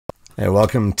Hey,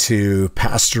 welcome to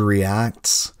Pastor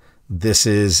Reacts. This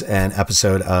is an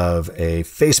episode of a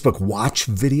Facebook watch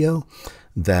video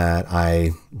that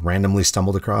I randomly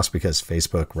stumbled across because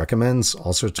Facebook recommends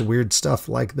all sorts of weird stuff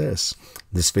like this.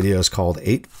 This video is called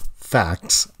 8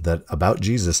 Facts about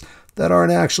Jesus that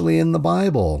aren't actually in the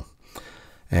Bible.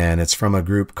 And it's from a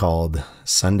group called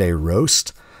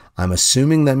SundayRoast. I'm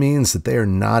assuming that means that they are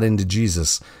not into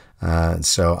Jesus.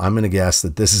 So I'm going to guess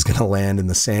that this is going to land in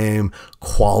the same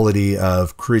quality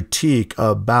of critique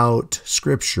about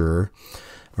Scripture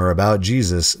or about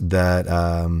Jesus that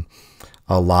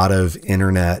a lot of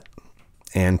internet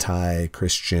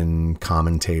anti-Christian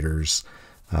commentators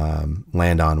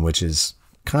land on, which is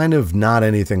kind of not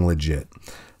anything legit.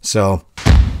 So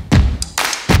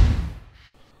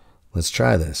let's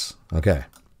try this. Okay,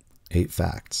 8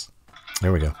 facts.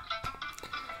 There we go.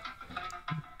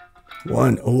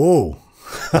 1. Oh,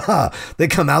 they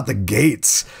come out the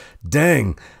gates.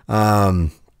 Dang.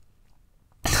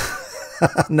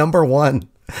 Number 1,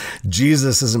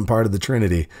 Jesus isn't part of the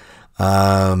Trinity.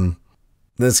 That's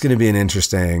going to be an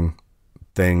interesting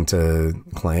thing to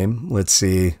claim. Let's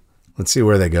see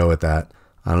where they go with that.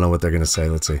 I don't know what they're going to say.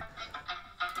 Let's see.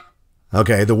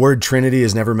 Okay, the word Trinity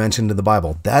is never mentioned in the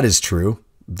Bible. That is true.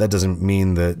 That doesn't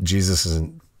mean that Jesus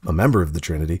isn't a member of the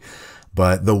Trinity.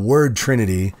 But the word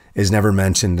Trinity is never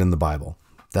mentioned in the Bible.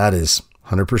 That is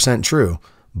 100% true,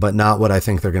 but not what I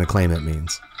think they're going to claim it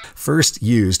means. First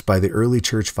used by the early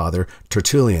church father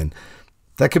Tertullian.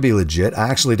 That could be legit. I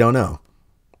actually don't know.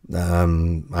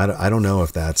 I don't know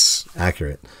if that's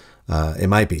accurate. It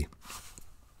might be.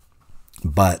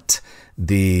 But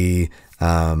the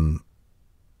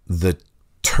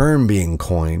term being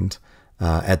coined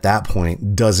at that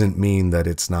point doesn't mean that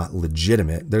it's not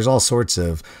legitimate. There's all sorts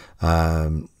of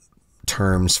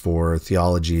terms for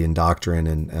theology and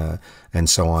doctrine and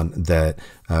so on that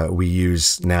we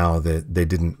use now that they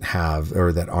didn't have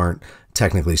or that aren't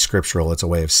technically scriptural. It's a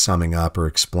way of summing up or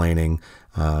explaining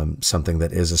something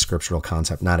that is a scriptural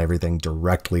concept. Not everything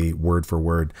directly word for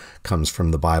word comes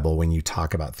from the Bible. When you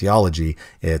talk about theology,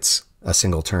 it's a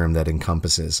single term that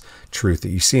encompasses truth that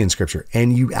you see in Scripture.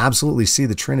 And you absolutely see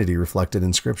the Trinity reflected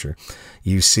in Scripture.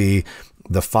 You see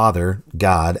the Father,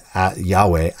 God,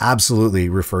 Yahweh, absolutely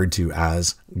referred to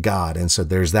as God. And so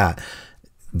there's that.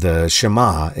 The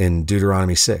Shema in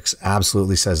Deuteronomy 6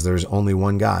 absolutely says there's only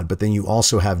one God. But then you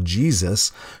also have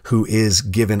Jesus, who is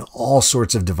given all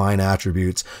sorts of divine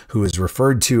attributes, who is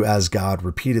referred to as God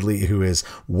repeatedly, who is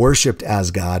worshiped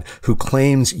as God, who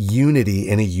claims unity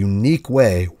in a unique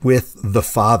way with the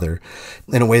Father,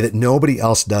 in a way that nobody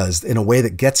else does, in a way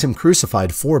that gets him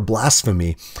crucified for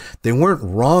blasphemy. They weren't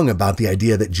wrong about the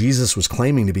idea that Jesus was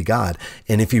claiming to be God.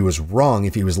 And if he was wrong,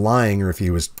 if he was lying, or if he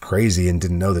was crazy and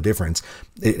didn't know the difference,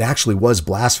 it actually was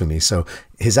blasphemy. So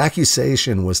his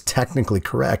accusation was technically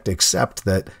correct, except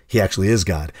that he actually is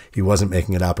God. He wasn't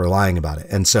making it up or lying about it.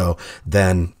 And so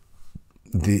then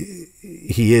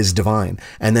he is divine.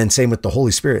 And then same with the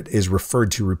Holy Spirit is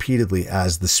referred to repeatedly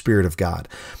as the Spirit of God.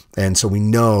 And so we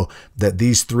know that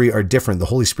these three are different. The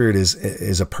Holy Spirit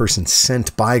is a person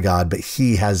sent by God, but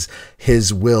he has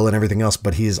his will and everything else,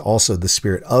 but he is also the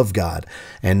Spirit of God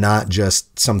and not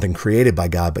just something created by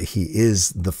God, but he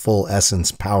is the full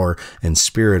essence, power, and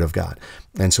Spirit of God.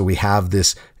 And so we have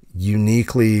this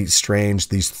uniquely strange,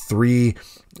 these three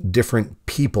different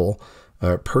people,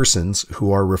 persons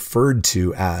who are referred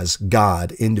to as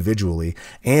God individually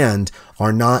and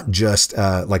are not just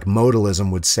like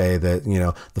modalism would say that,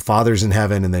 the Father's in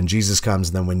heaven and then Jesus comes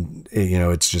and then when,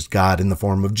 it's just God in the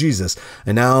form of Jesus.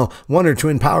 And now one or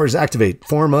twin powers activate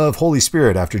form of Holy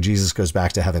Spirit after Jesus goes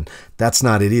back to heaven. That's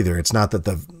not it either. It's not that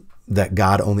that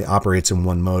God only operates in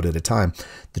one mode at a time.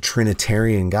 The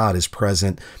Trinitarian God is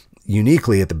present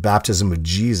uniquely at the baptism of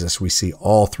Jesus. We see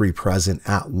all three present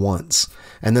at once.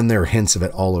 And then there are hints of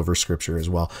it all over Scripture as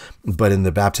well. But in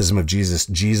the baptism of Jesus,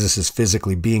 Jesus is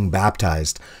physically being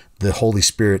baptized. The Holy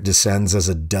Spirit descends as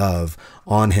a dove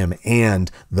on him and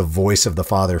the voice of the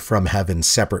Father from heaven,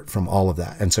 separate from all of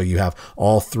that. And so you have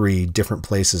all three different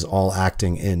places all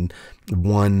acting in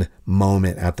one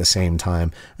moment at the same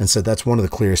time. And so that's one of the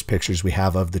clearest pictures we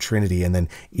have of the Trinity. And then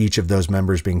each of those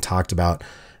members being talked about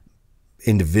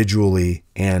individually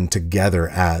and together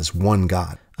as one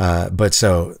God. But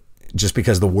so just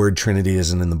because the word Trinity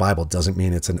isn't in the Bible doesn't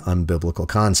mean it's an unbiblical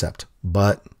concept.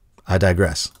 But I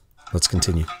digress. Let's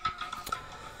continue.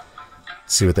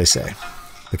 See what they say.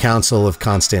 The Council of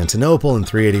Constantinople in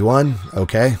 381.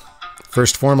 Okay.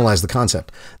 First formalized the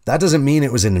concept. That doesn't mean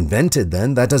it was invented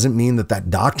then. That doesn't mean that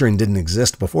doctrine didn't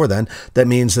exist before then. That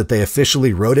means that they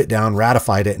officially wrote it down,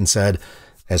 ratified it, and said,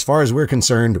 as far as we're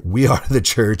concerned, we are the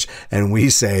church and we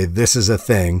say this is a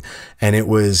thing. And it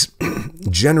was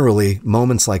generally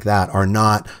moments like that are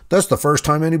not, that's the first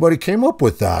time anybody came up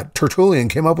with that. Tertullian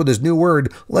came up with this new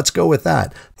word. Let's go with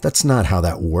that. That's not how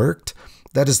that worked.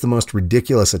 That is the most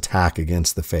ridiculous attack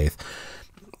against the faith.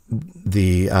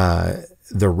 The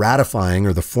ratifying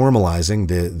or the formalizing,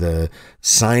 the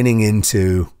signing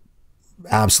into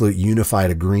absolute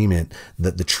unified agreement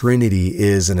that the Trinity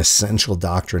is an essential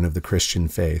doctrine of the Christian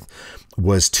faith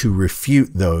was to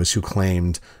refute those who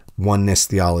claimed oneness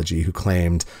theology, who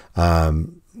claimed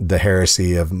the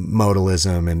heresy of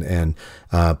modalism and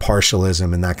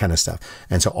partialism and that kind of stuff.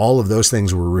 And so all of those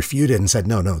things were refuted and said,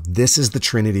 no, this is the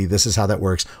Trinity. This is how that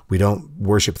works. We don't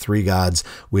worship three gods.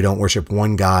 We don't worship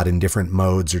one God in different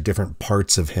modes or different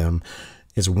parts of him.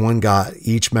 It's one God.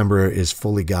 Each member is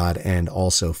fully God and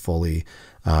also fully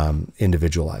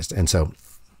individualized. And so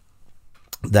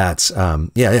that's,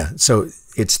 So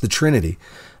it's the Trinity.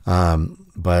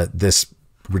 But this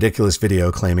ridiculous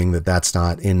video claiming that that's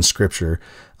not in scripture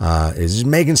is just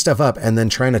making stuff up and then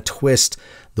trying to twist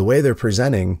the way they're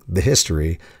presenting the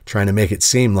history, trying to make it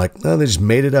seem like, oh, they just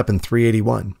made it up in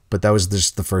 381. But that was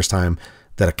just the first time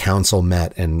that a council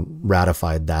met and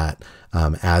ratified that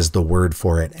as the word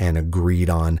for it and agreed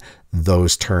on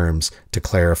those terms to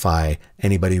clarify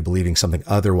anybody believing something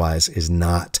otherwise is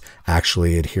not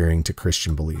actually adhering to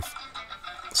Christian belief.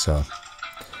 So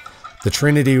the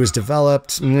Trinity was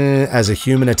developed as a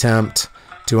human attempt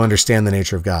to understand the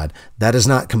nature of God. That is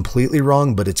not completely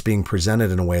wrong, but it's being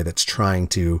presented in a way that's trying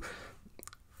to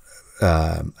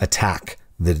attack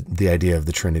the idea of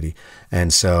the Trinity.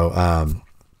 And so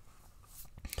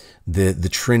the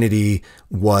Trinity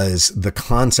was the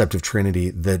concept of Trinity.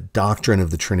 The doctrine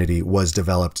of the Trinity was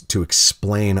developed to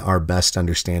explain our best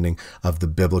understanding of the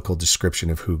biblical description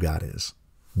of who God is.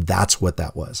 That's what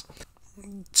that was.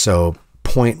 So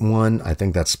point one, I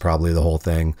think that's probably the whole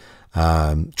thing.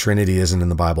 Trinity isn't in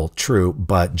the Bible. True,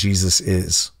 but Jesus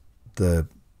is the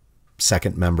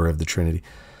second member of the Trinity.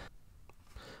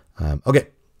 Okay.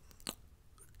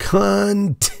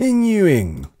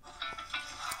 Continuing.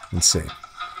 Let's see.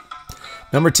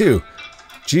 Number 2,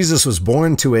 Jesus was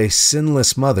born to a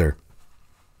sinless mother.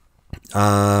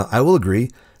 I will agree.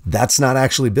 That's not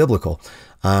actually biblical.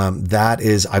 That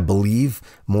is, I believe,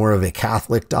 more of a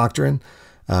Catholic doctrine.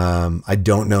 I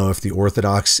don't know if the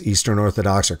Orthodox, Eastern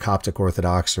Orthodox or Coptic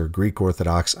Orthodox or Greek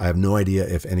Orthodox, I have no idea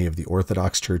if any of the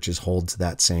Orthodox churches hold to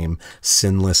that same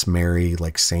sinless Mary,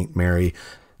 like Saint Mary.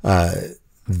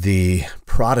 The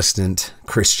Protestant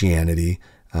Christianity,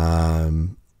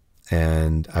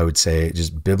 and I would say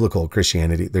just biblical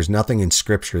Christianity, there's nothing in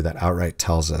scripture that outright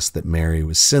tells us that Mary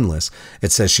was sinless.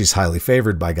 It says she's highly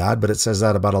favored by God, but it says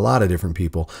that about a lot of different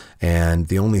people. And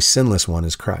the only sinless one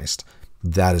is Christ.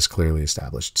 That is clearly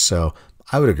established. So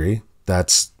I would agree.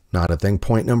 That's not a thing.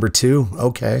 Point number 2.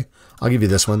 Okay. I'll give you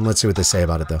this one. Let's see what they say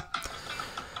about it though.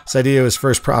 This idea was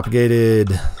first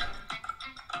propagated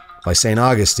by St.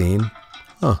 Augustine.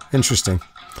 Oh, interesting.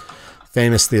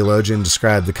 Famous theologian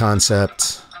described the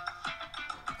concept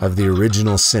of the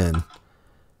original sin.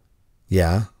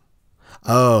 Yeah.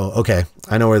 Oh, okay.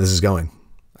 I know where this is going.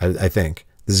 I think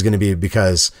this is going to be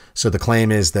because, so the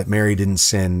claim is that Mary didn't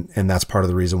sin, and that's part of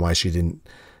the reason why she didn't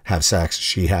have sex.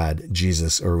 She had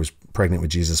Jesus, or was pregnant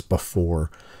with Jesus before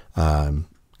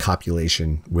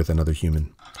copulation with another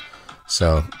human.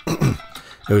 So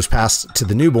it was passed to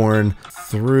the newborn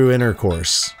through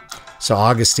intercourse. So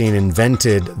Augustine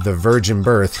invented the virgin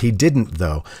birth. He didn't,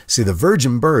 though. See, the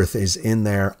virgin birth is in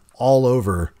there all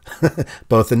over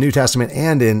both the New Testament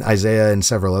and in Isaiah and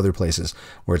several other places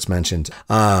where it's mentioned.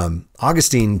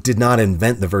 Augustine did not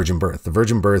invent the virgin birth. The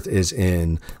virgin birth is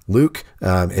in Luke.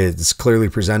 It's clearly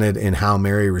presented in how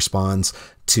Mary responds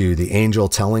to the angel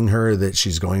telling her that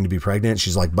she's going to be pregnant.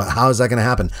 She's like, but how is that going to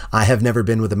happen? I have never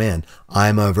been with a man.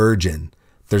 I'm a virgin.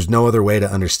 There's no other way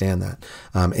to understand that.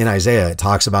 In Isaiah, it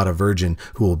talks about a virgin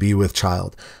who will be with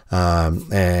child.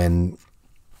 And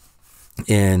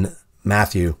in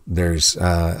Matthew, there's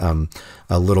a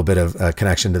little bit of a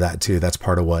connection to that too. That's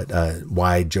part of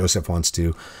why Joseph wants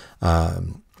to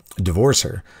divorce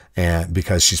her, and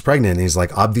because she's pregnant. And he's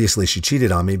like, obviously she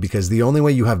cheated on me, because the only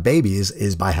way you have babies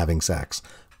is by having sex.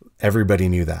 Everybody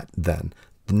knew that then.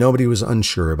 Nobody was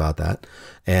unsure about that,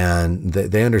 and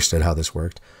they understood how this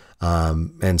worked.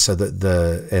 And so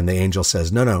the angel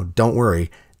says, no, don't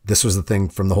worry. This was the thing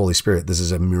from the Holy Spirit. This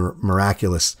is a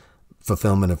miraculous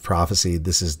fulfillment of prophecy.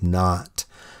 This is not,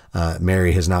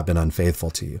 Mary has not been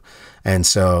unfaithful to you. And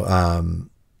so,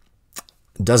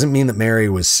 doesn't mean that Mary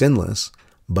was sinless,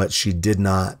 but she did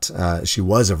not, she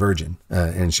was a virgin,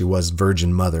 and she was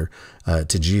virgin mother,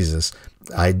 to Jesus.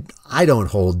 I don't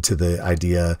hold to the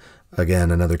idea,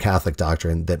 again, another Catholic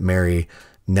doctrine, that Mary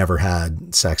never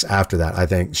had sex after that. I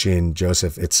think she and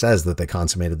Joseph, it says that they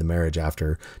consummated the marriage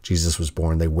after Jesus was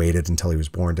born. They waited until he was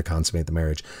born to consummate the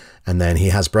marriage. And then he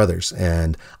has brothers.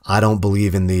 And I don't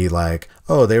believe in the like,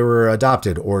 oh, they were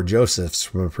adopted, or Joseph's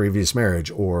from a previous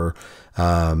marriage, or,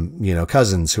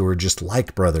 cousins who were just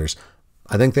like brothers.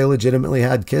 I think they legitimately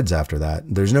had kids after that.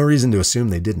 There's no reason to assume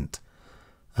they didn't,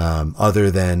 other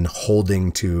than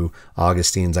holding to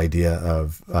Augustine's idea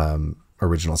of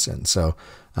original sin. So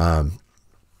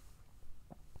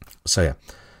yeah,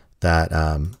 that,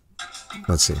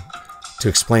 let's see, to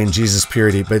explain Jesus'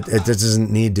 purity, but it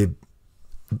doesn't need to,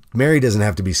 Mary doesn't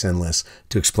have to be sinless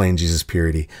to explain Jesus'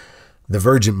 purity. The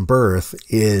virgin birth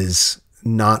is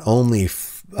not only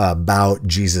about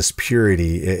Jesus'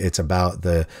 purity, it's about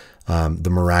the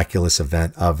miraculous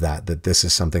event of that this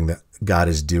is something that God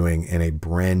is doing in a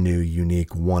brand new,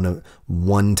 unique,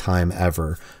 one time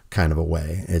ever kind of a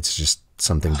way. It's just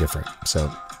something different.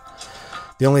 So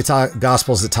the only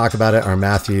gospels that talk about it are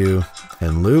Matthew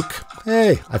and Luke.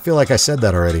 Hey, I feel like I said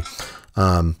that already.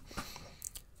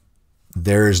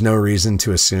 There's no reason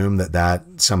to assume that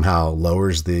somehow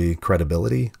lowers the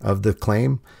credibility of the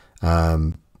claim.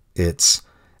 It's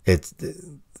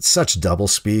such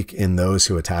doublespeak in those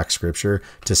who attack scripture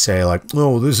to say like,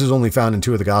 oh, this is only found in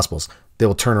 2 of the gospels. They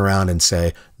will turn around and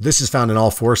say, this is found in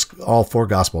all four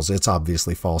gospels. It's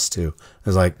obviously false too.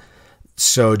 It's like,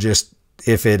 so just,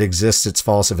 if it exists, it's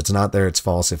false. If it's not there, it's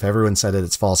false. If everyone said it,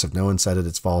 it's false. If no one said it,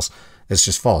 it's false. It's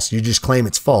just false. You just claim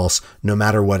it's false no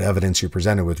matter what evidence you're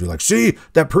presented with. You're like, see,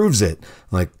 that proves it.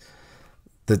 Like,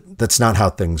 that's not how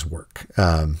things work.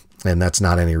 And that's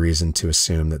not any reason to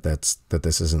assume that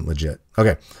this isn't legit.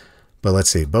 Okay, but let's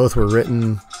see. Both were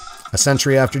written a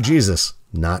century after Jesus.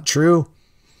 Not true.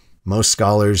 Most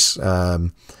scholars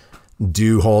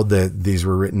do hold that these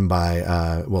were written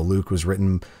by, Luke was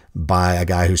written by a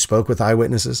guy who spoke with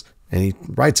eyewitnesses, and he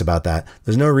writes about that.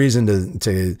 There's no reason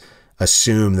to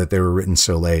assume that they were written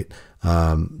so late.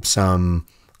 Some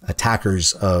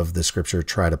attackers of the scripture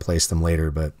try to place them later,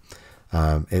 but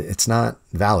it's not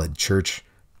valid. Church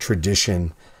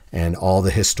tradition and all the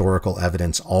historical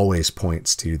evidence always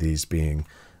points to these being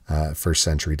first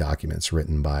century documents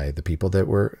written by the people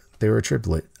that they were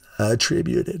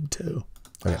attributed to.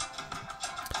 Okay.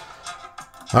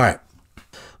 All right.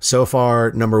 So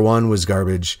far, number 1 was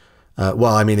garbage.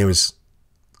 It was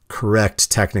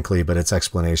correct technically, but its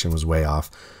explanation was way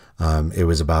off. It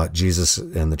was about Jesus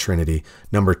and the Trinity.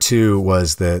 Number 2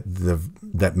 was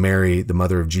that Mary, the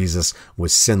mother of Jesus,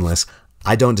 was sinless.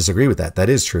 I don't disagree with that. That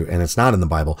is true, and it's not in the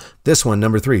Bible. This one,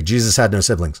 number 3, Jesus had no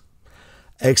siblings,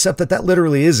 except that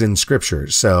literally is in Scripture.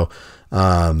 So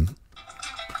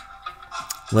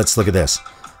let's look at this.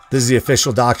 This is the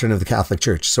official doctrine of the Catholic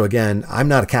Church. So again, I'm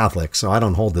not a Catholic, so I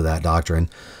don't hold to that doctrine.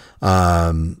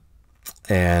 And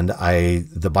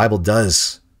the Bible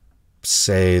does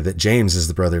say that James is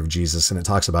the brother of Jesus, and it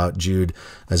talks about Jude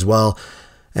as well.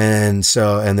 And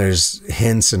there's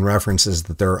hints and references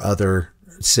that there are other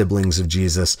siblings of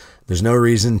Jesus. There's no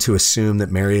reason to assume that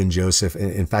Mary and Joseph,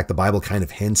 in fact, the Bible kind of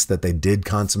hints that they did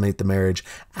consummate the marriage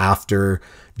after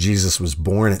Jesus was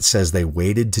born. It says they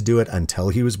waited to do it until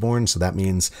he was born. So that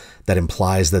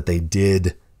implies that they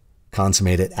did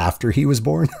consummate it after he was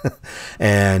born.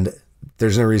 And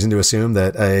there's no reason to assume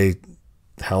that a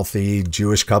healthy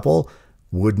Jewish couple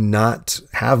would not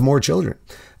have more children.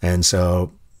 And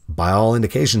so by all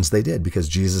indications, they did, because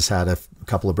Jesus had a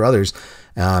couple of brothers.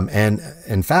 And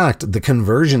in fact, the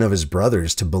conversion of his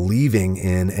brothers to believing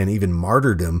in and even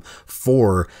martyrdom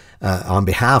on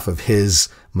behalf of his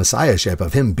messiahship,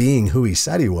 of him being who he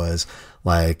said he was,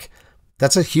 like,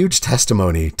 that's a huge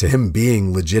testimony to him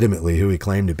being legitimately who he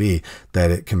claimed to be,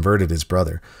 that it converted his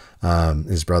brothers.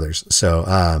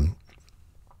 So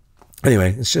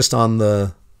anyway, it's just on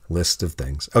the list of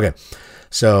things. Okay.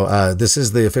 So this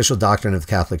is the official doctrine of the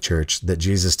Catholic Church, that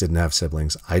Jesus didn't have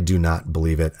siblings. I do not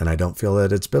believe it, and I don't feel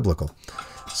that it's biblical.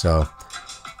 So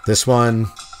this one,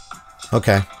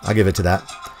 okay, I'll give it to that.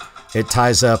 It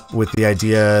ties up with the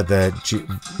idea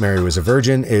that Mary was a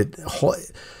virgin.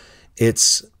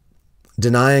 It's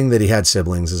denying that he had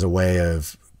siblings is a way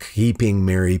of keeping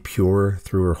Mary pure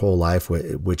through her whole life,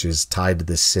 which is tied to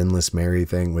this sinless Mary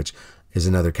thing, which is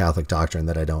another Catholic doctrine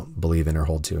that I don't believe in or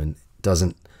hold to, and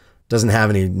doesn't have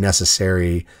any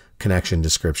necessary connection to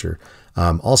scripture.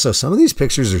 Also, some of these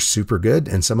pictures are super good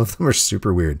and some of them are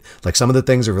super weird. Like, some of the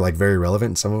things are like very relevant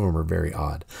and some of them are very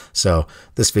odd. So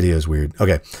this video is weird.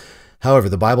 Okay. However,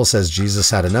 the Bible says Jesus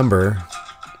had a number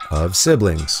of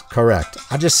siblings. Correct.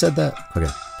 I just said that. Okay.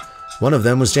 One of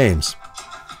them was James.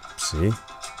 See?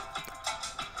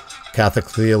 Catholic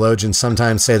theologians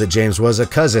sometimes say that James was a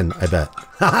cousin, I bet.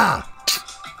 Ha ha!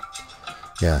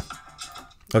 Yeah.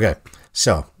 Okay.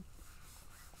 So,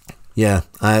 yeah,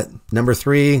 number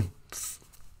 3,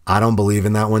 I don't believe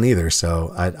in that one either.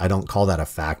 So I don't call that a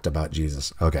fact about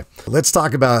Jesus. Okay. Let's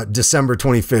talk about December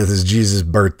 25th as Jesus'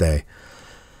 birthday.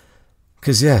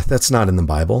 Because, yeah, that's not in the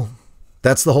Bible.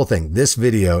 That's the whole thing. This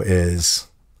video is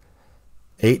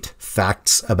 8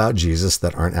 facts about Jesus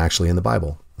that aren't actually in the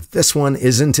Bible. This one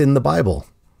isn't in the Bible.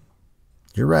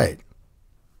 You're right.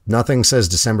 Nothing says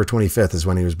December 25th is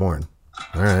when he was born.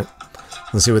 All right.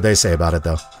 Let's see what they say about it,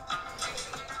 though.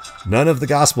 None of the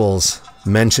Gospels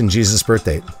mention Jesus' birth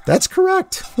date. That's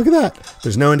correct. Look at that.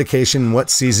 There's no indication what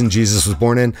season Jesus was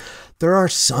born in. There are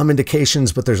some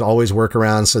indications, but there's always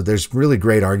workarounds. So there's really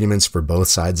great arguments for both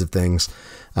sides of things.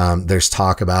 There's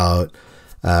talk about,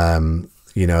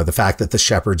 the fact that the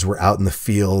shepherds were out in the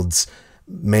fields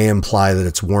may imply that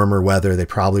it's warmer weather. They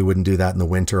probably wouldn't do that in the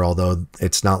winter, although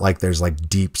it's not like there's like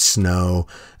deep snow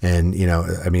and,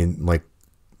 like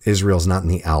Israel's not in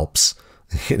the Alps.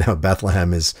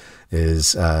 Bethlehem is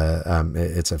it's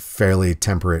a fairly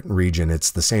temperate region.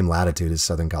 It's the same latitude as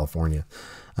Southern California.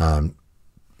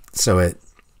 So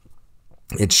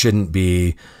it shouldn't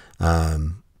be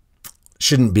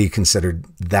considered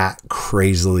that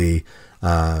crazily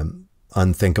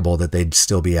unthinkable that they'd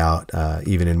still be out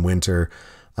even in winter.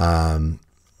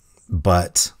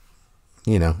 But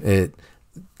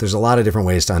there's a lot of different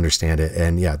ways to understand it,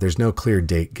 and yeah, there's no clear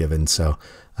date given. So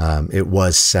it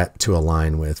was set to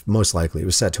align with, most likely it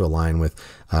was set to align with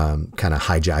kind of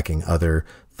hijacking other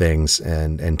things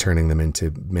and turning them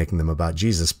into making them about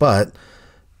Jesus, but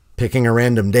picking a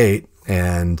random date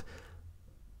and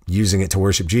using it to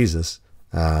worship Jesus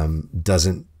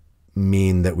doesn't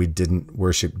mean that we didn't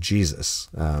worship Jesus.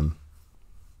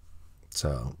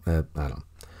 So I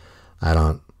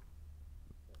don't,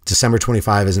 December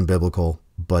 25 isn't biblical,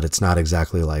 but it's not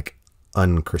exactly like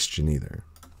unchristian either.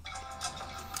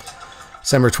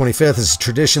 December 25th is a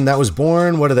tradition that was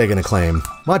born. What are they going to claim?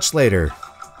 Much later.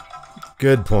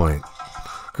 Good point.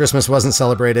 Christmas wasn't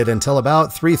celebrated until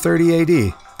about 330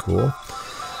 AD. Cool.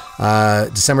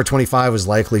 December 25 was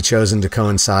likely chosen to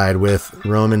coincide with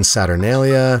Roman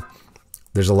Saturnalia.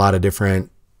 There's a lot of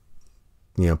different,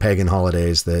 pagan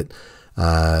holidays that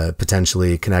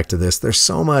potentially connect to this. There's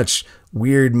so much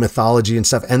weird mythology and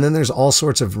stuff. And then there's all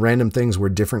sorts of random things where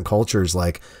different cultures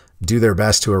like do their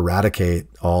best to eradicate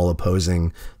all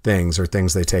opposing things or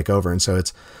things they take over. And so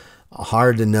it's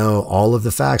hard to know all of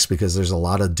the facts because there's a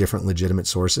lot of different legitimate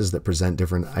sources that present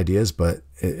different ideas, but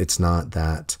it's not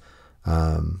that,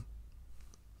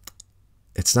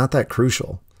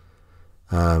 crucial.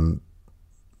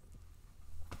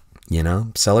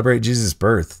 Celebrate Jesus'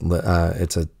 birth.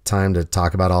 It's a time to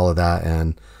talk about all of that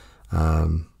and,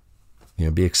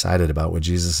 be excited about what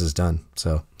Jesus has done.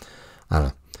 So I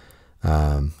don't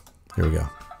know. Here we go.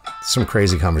 Some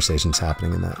crazy conversations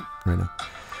happening in that right now.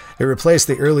 It replaced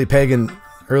the earlier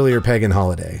pagan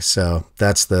holiday. So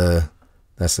that's the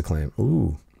claim.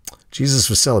 Ooh, Jesus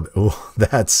was celibate. Ooh,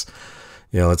 that's,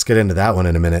 let's get into that one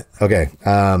in a minute. Okay.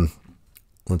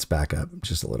 Let's back up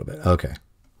just a little bit. Okay.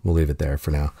 We'll leave it there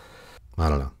for now. I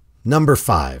don't know. Number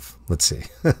 5. Let's see.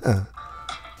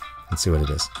 Let's see what it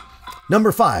is.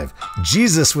 Number 5,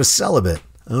 Jesus was celibate.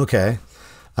 Okay.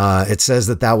 It says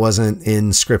that wasn't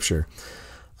in scripture.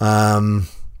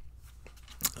 It's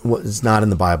not in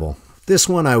the Bible. This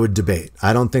one I would debate.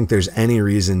 I don't think there's any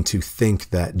reason to think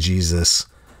that Jesus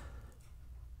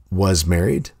was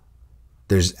married.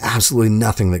 There's absolutely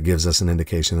nothing that gives us an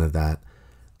indication of that.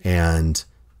 And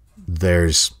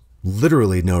there's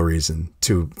literally no reason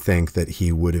to think that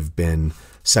he would have been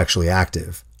sexually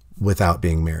active without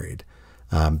being married.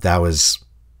 That was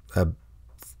a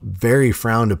very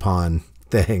frowned upon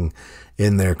thing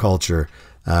in their culture.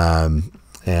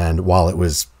 And while it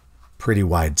was pretty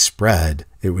widespread,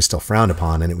 it was still frowned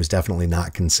upon, and it was definitely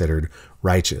not considered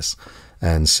righteous.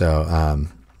 And so,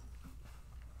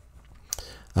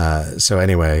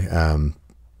 anyway,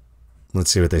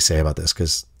 let's see what they say about this.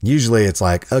 'Cause usually it's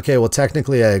like, okay, well,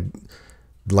 technically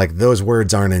like those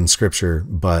words aren't in scripture,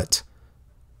 but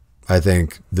I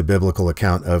think the biblical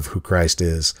account of who Christ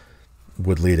is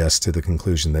would lead us to the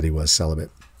conclusion that he was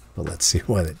celibate. But let's see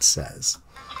what it says.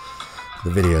 The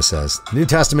video says, the New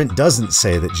Testament doesn't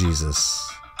say that Jesus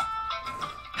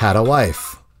had a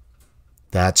wife.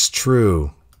 That's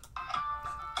true.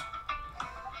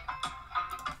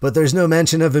 But there's no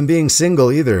mention of him being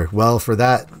single either. Well, for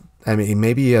that,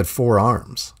 maybe he had 4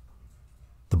 arms.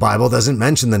 The Bible doesn't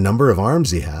mention the number of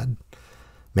arms he had.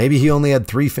 Maybe he only had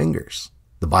 3 fingers.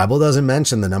 The Bible doesn't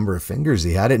mention the number of fingers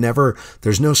he had.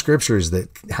 There's no scriptures that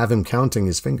have him counting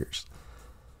his fingers.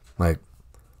 Like,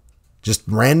 just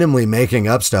randomly making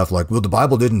up stuff like, well, the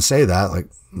Bible didn't say that. Like,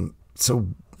 so,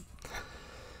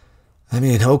 I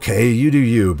mean, okay, you do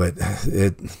you, but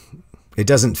it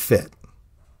doesn't fit.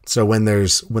 So when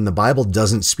the Bible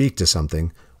doesn't speak to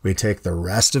something, we take the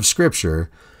rest of scripture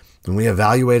and we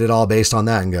evaluate it all based on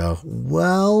that and go,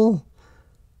 well,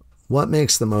 what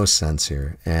makes the most sense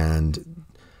here? And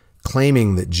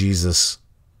claiming that Jesus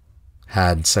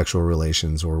had sexual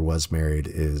relations or was married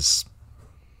is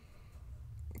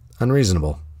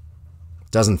unreasonable.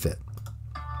 Doesn't fit.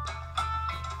 All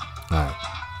right.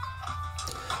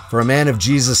 For a man of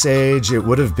Jesus' age, it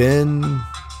would have been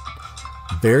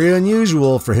very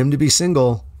unusual for him to be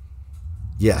single.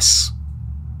 Yes.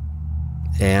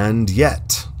 And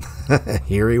yet,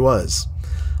 here he was.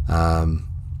 There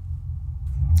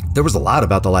was a lot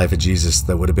about the life of Jesus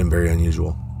that would have been very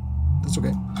unusual. That's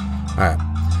okay. All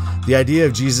right. The idea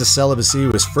of Jesus' celibacy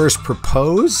was first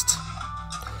proposed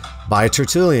by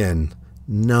Tertullian.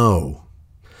 No.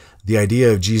 The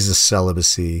idea of Jesus'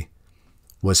 celibacy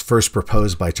was first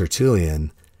proposed by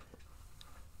Tertullian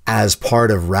as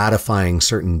part of ratifying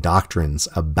certain doctrines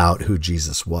about who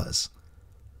Jesus was.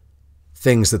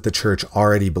 Things that the church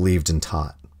already believed and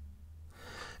taught.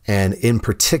 And in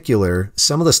particular,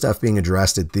 some of the stuff being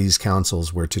addressed at these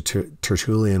councils where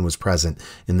Tertullian was present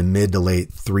in the mid to late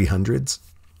 300s,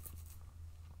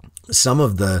 some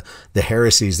of the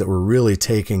heresies that were really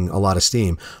taking a lot of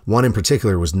steam, one in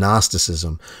particular was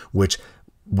Gnosticism, which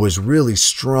was really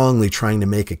strongly trying to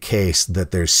make a case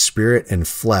that there's spirit and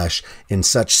flesh in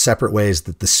such separate ways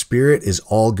that the spirit is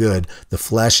all good, the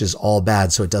flesh is all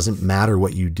bad, so it doesn't matter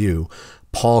what you do.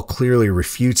 Paul clearly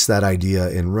refutes that idea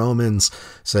in Romans,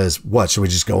 says, what, should we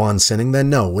just go on sinning then?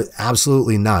 No,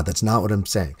 absolutely not. That's not what I'm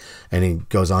saying. And he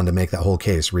goes on to make that whole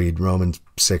case. Read Romans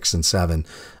 6 and 7,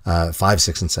 5,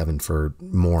 6, and 7 for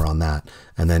more on that.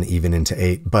 And then even into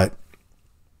 8. But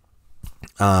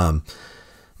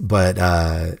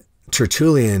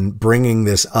Tertullian bringing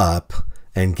this up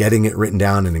and getting it written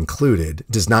down and included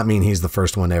does not mean he's the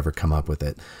first one to ever come up with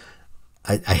it.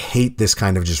 I hate this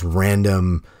kind of just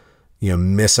random,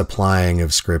 misapplying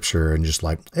of scripture and just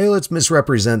like, hey, let's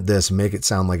misrepresent this and make it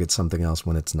sound like it's something else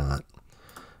when it's not.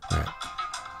 All right.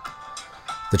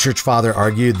 The church father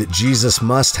argued that Jesus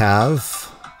must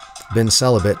have been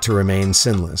celibate to remain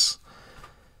sinless.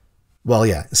 Well,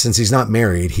 yeah, since he's not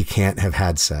married, he can't have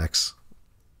had sex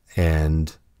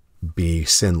and be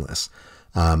sinless.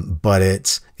 But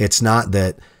it's not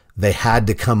that they had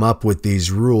to come up with these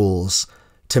rules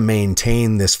to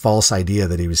maintain this false idea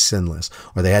that he was sinless,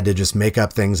 or they had to just make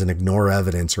up things and ignore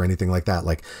evidence or anything like that.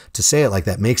 Like, to say it like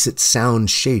that makes it sound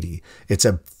shady. It's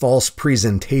a false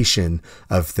presentation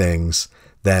of things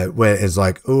that is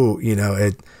like, oh,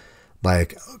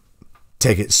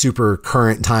 take it super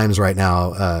current times right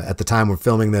now. At the time we're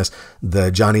filming this,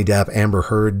 the Johnny Depp Amber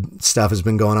Heard stuff has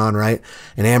been going on, right?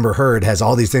 And Amber Heard has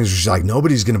all these things where she's like,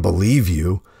 nobody's going to believe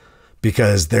you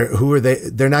because they're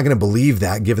not going to believe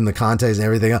that given the context and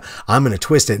everything else. I'm going to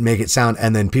twist it and make it sound.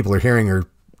 And then people are hearing her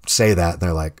say that. And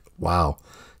they're like, wow,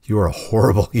 you are a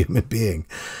horrible human being.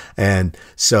 And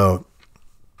so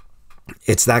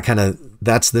it's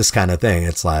that's this kind of thing.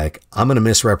 It's like, I'm going to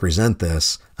misrepresent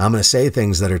this. I'm going to say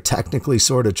things that are technically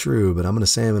sort of true, but I'm going to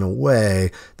say them in a way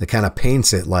that kind of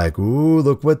paints it like, ooh,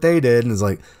 look what they did. And it's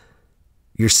like,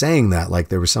 you're saying that like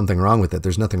there was something wrong with it.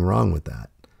 There's nothing wrong with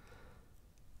that.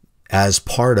 As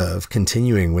part of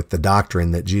continuing with the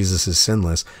doctrine that Jesus is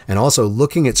sinless, and also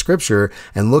looking at scripture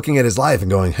and looking at his life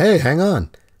and going, hey, hang on.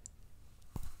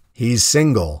 He's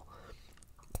single.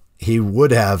 He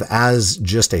would have, as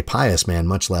just a pious man,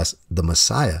 much less the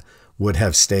Messiah, would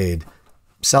have stayed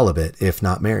celibate if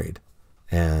not married.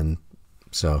 And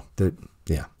so,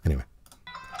 anyway.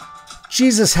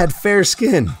 Jesus had fair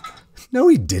skin. No,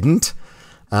 he didn't.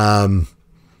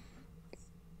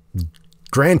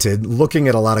 Granted, looking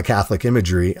at a lot of Catholic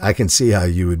imagery, I can see how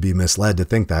you would be misled to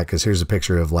think that, because here's a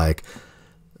picture of like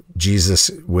Jesus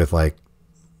with like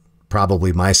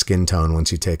probably my skin tone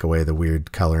once you take away the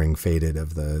weird coloring faded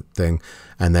of the thing,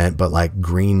 and then but like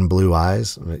green blue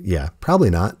eyes. Yeah, probably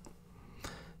not.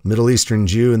 Middle Eastern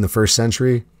Jew in the 1st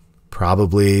century,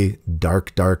 probably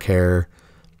dark hair,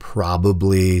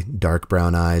 probably dark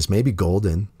brown eyes, maybe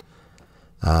golden,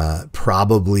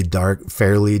 probably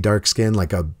fairly dark skin,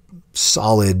 like a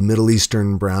solid Middle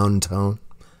Eastern brown tone.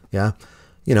 Yeah.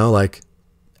 Like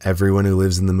everyone who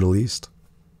lives in the Middle East.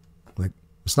 Like,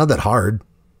 it's not that hard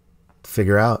to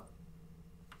figure out.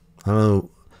 I don't know.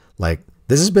 Like,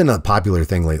 This has been a popular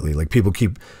thing lately. Like people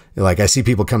keep, like I see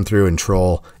people come through and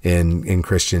troll in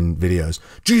Christian videos.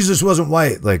 Jesus wasn't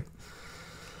white. Like,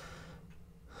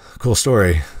 cool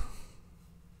story.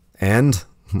 And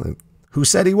who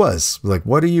said he was? Like,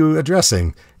 what are you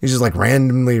addressing? He's just like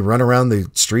randomly run around the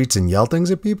streets and yell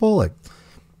things at people. Like,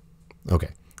 okay.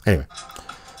 Anyway,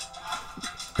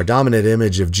 our dominant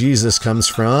image of Jesus comes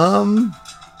from,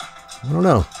 I don't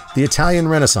know, the Italian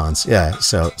Renaissance. Yeah.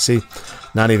 So see,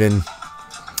 not even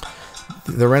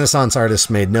the Renaissance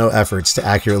artists made no efforts to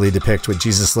accurately depict what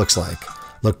Jesus looked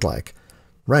like.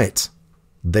 Right.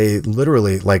 They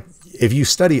literally, like, if you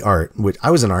study art, which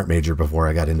I was an art major before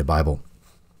I got into Bible.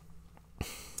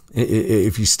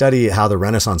 If you study how the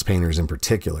Renaissance painters in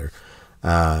particular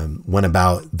went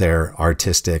about their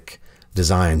artistic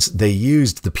designs, they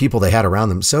used the people they had around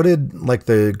them. So did like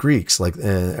the Greeks, like,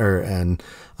 a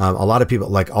lot of people,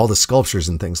 like all the sculptures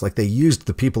and things, like they used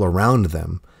the people around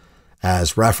them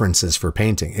as references for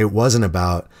painting. It wasn't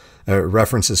about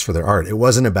references for their art. It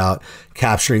wasn't about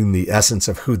capturing the essence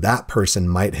of who that person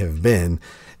might have been.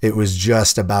 It was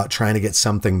just about trying to get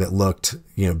something that looked,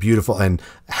 beautiful. And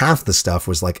half the stuff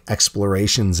was like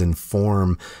explorations in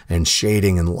form and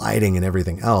shading and lighting and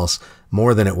everything else,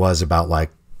 more than it was about like,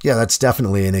 yeah, that's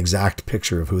definitely an exact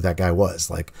picture of who that guy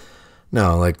was. Like,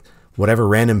 no, like whatever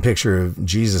random picture of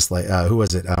Jesus, like, who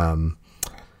was it? I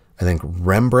think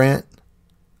Rembrandt.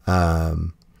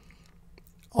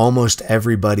 Almost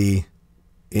everybody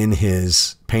in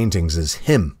his paintings is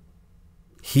him.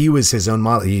 He was his own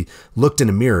model. He looked in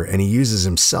a mirror and he uses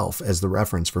himself as the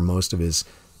reference for most of his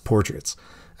portraits.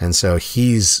 And so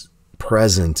he's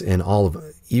present in all of,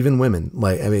 even women.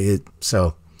 Like, I mean,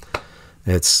 so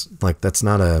it's like, that's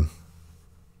not a,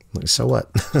 like, so what?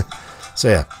 So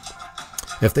yeah,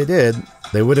 if they did,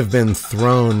 they would have been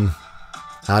thrown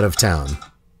out of town.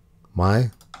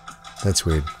 Why? That's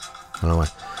weird. I don't know why.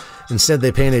 Instead,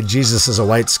 they painted Jesus as a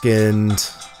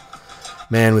white-skinned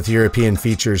man with European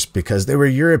features because they were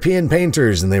European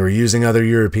painters and they were using other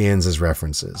Europeans as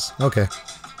references. Okay.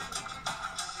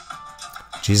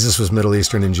 Jesus was Middle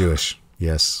Eastern and Jewish.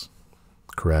 Yes.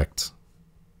 Correct.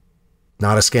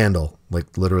 Not a scandal.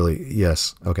 Like, literally,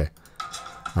 yes. Okay.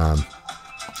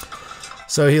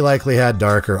 So he likely had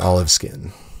dark or olive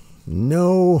skin.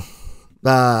 No,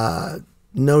 duh.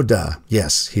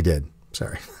 Yes, he did.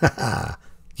 Sorry.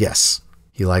 Yes,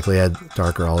 he likely had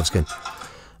dark or olive skin.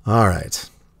 All right.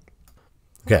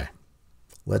 Okay.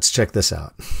 Let's check this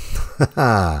out.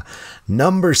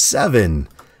 Number 7.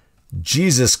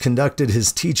 Jesus conducted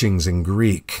his teachings in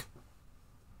Greek.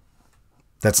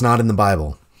 That's not in the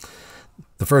Bible.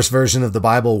 The first version of the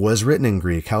Bible was written in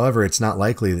Greek. However, it's not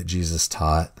likely that Jesus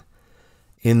taught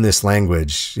in this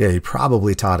language. Yeah, he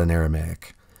probably taught in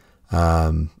Aramaic.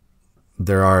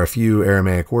 There are a few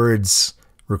Aramaic words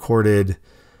recorded.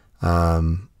 I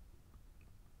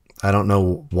don't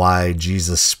know why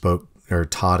Jesus spoke or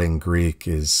taught in Greek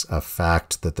is a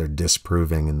fact that they're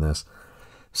disproving in this.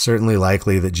 Certainly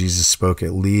likely that Jesus spoke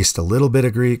at least a little bit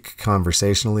of Greek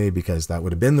conversationally, because that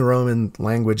would have been the Roman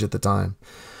language at the time.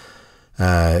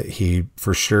 He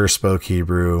for sure spoke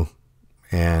Hebrew,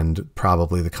 and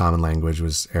probably the common language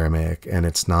was Aramaic. And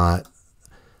it's not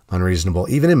unreasonable.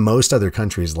 Even in most other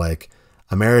countries, like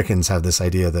Americans have this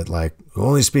idea that like,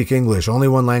 only speak English, only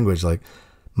one language. Like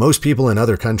most people in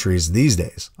other countries these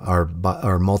days are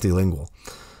multilingual.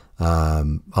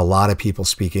 A lot of people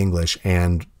speak English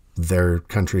and their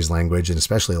country's language, and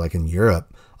especially like in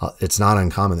Europe, it's not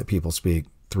uncommon that people speak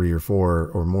 3 or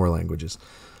 4 or more languages.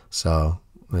 So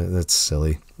that's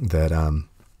silly that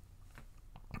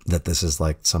that this is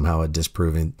like somehow a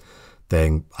disproven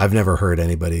thing. I've never heard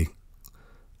anybody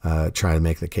try to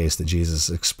make the case that Jesus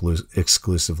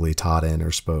exclusively taught in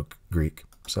or spoke Greek.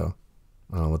 So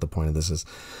I don't know what the point of this is.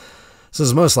 So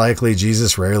it's most likely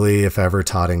Jesus rarely, if ever,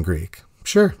 taught in Greek.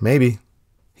 Sure, maybe.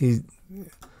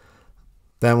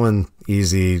 That one,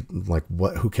 easy, like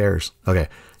what, who cares? Okay.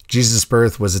 Jesus'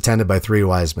 birth was attended by 3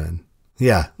 wise men.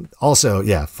 Yeah. Also,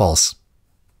 yeah, false.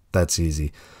 That's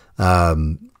easy.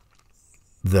 There's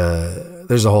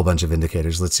a whole bunch of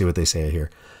indicators. Let's see what they say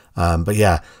here. But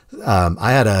yeah,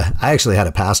 I actually had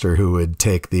a pastor who would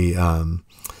take the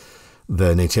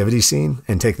nativity scene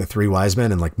and take the 3 wise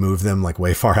men and like move them like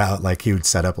way far out. Like he would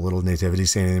set up a little nativity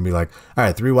scene and be like, all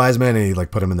right, 3 wise men. And he'd like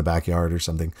put them in the backyard or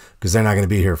something because they're not going to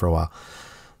be here for a while.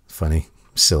 Funny,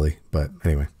 silly, but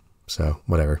anyway, so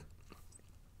whatever.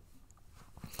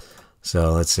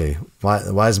 So let's see.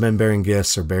 Wise men bearing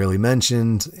gifts are barely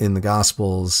mentioned in the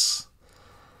Gospels.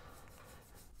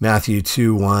 Matthew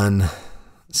 2:1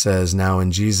 says, now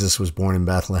when Jesus was born in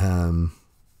Bethlehem,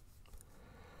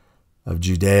 of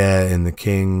Judea in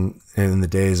the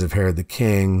days of Herod the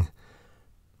king.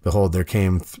 Behold, there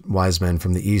came wise men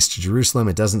from the east to Jerusalem.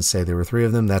 It doesn't say there were 3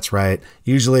 of them. That's right.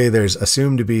 Usually there's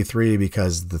assumed to be 3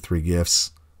 because of the 3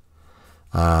 gifts.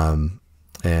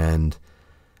 And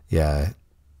yeah,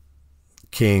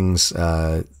 kings,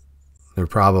 they're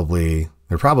probably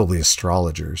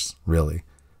astrologers, really,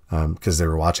 because they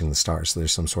were watching the stars. So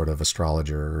there's some sort of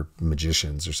astrologer or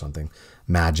magicians or something,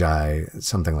 magi,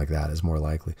 something like that is more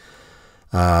likely.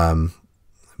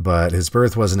 But his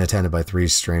birth wasn't attended by 3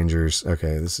 strangers.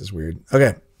 Okay, this is weird.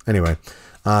 Okay, anyway,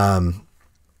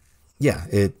 yeah,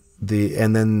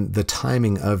 and then the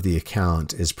timing of the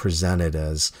account is presented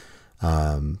as,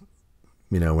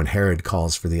 when Herod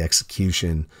calls for the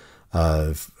execution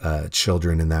of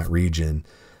children in that region,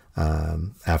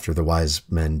 after the wise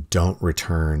men don't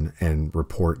return and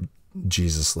report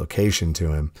Jesus' location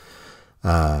to him,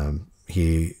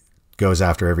 he goes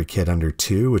after every kid under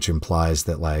 2, which implies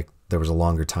that like there was a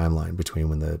longer timeline between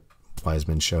when the wise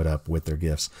men showed up with their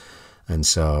gifts. And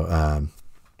so, I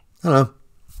don't know,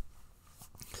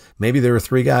 maybe there were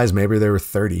 3 guys, maybe there were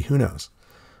 30, who knows?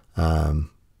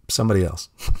 Somebody else.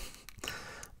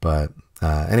 But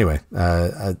anyway,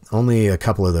 only a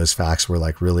couple of those facts were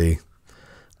like really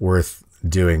worth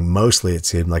doing. Mostly it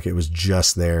seemed like it was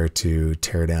just there to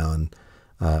tear down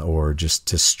or just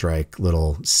to strike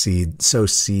little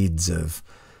seeds of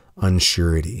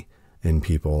unsurety in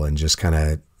people and just kind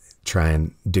of try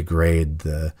and degrade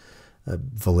the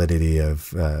validity of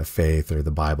faith or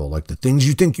the Bible. Like the things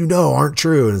you think you know aren't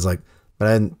true. And it's like, but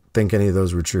I didn't think any of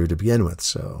those were true to begin with.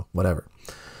 So whatever.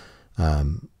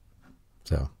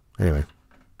 So anyway,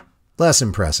 less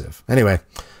impressive. Anyway,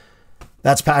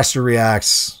 that's Pastor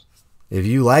Reacts. If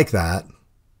you like that,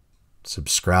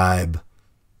 subscribe,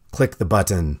 click the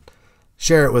button,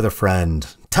 share it with a friend,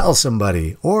 tell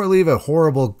somebody, or leave a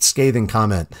horrible, scathing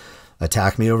comment.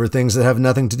 Attack me over things that have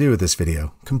nothing to do with this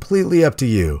video. Completely up to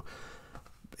you.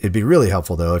 It'd be really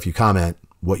helpful, though, if you comment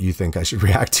what you think I should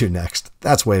react to next.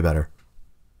 That's way better.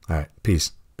 All right.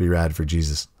 Peace. Be rad for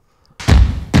Jesus.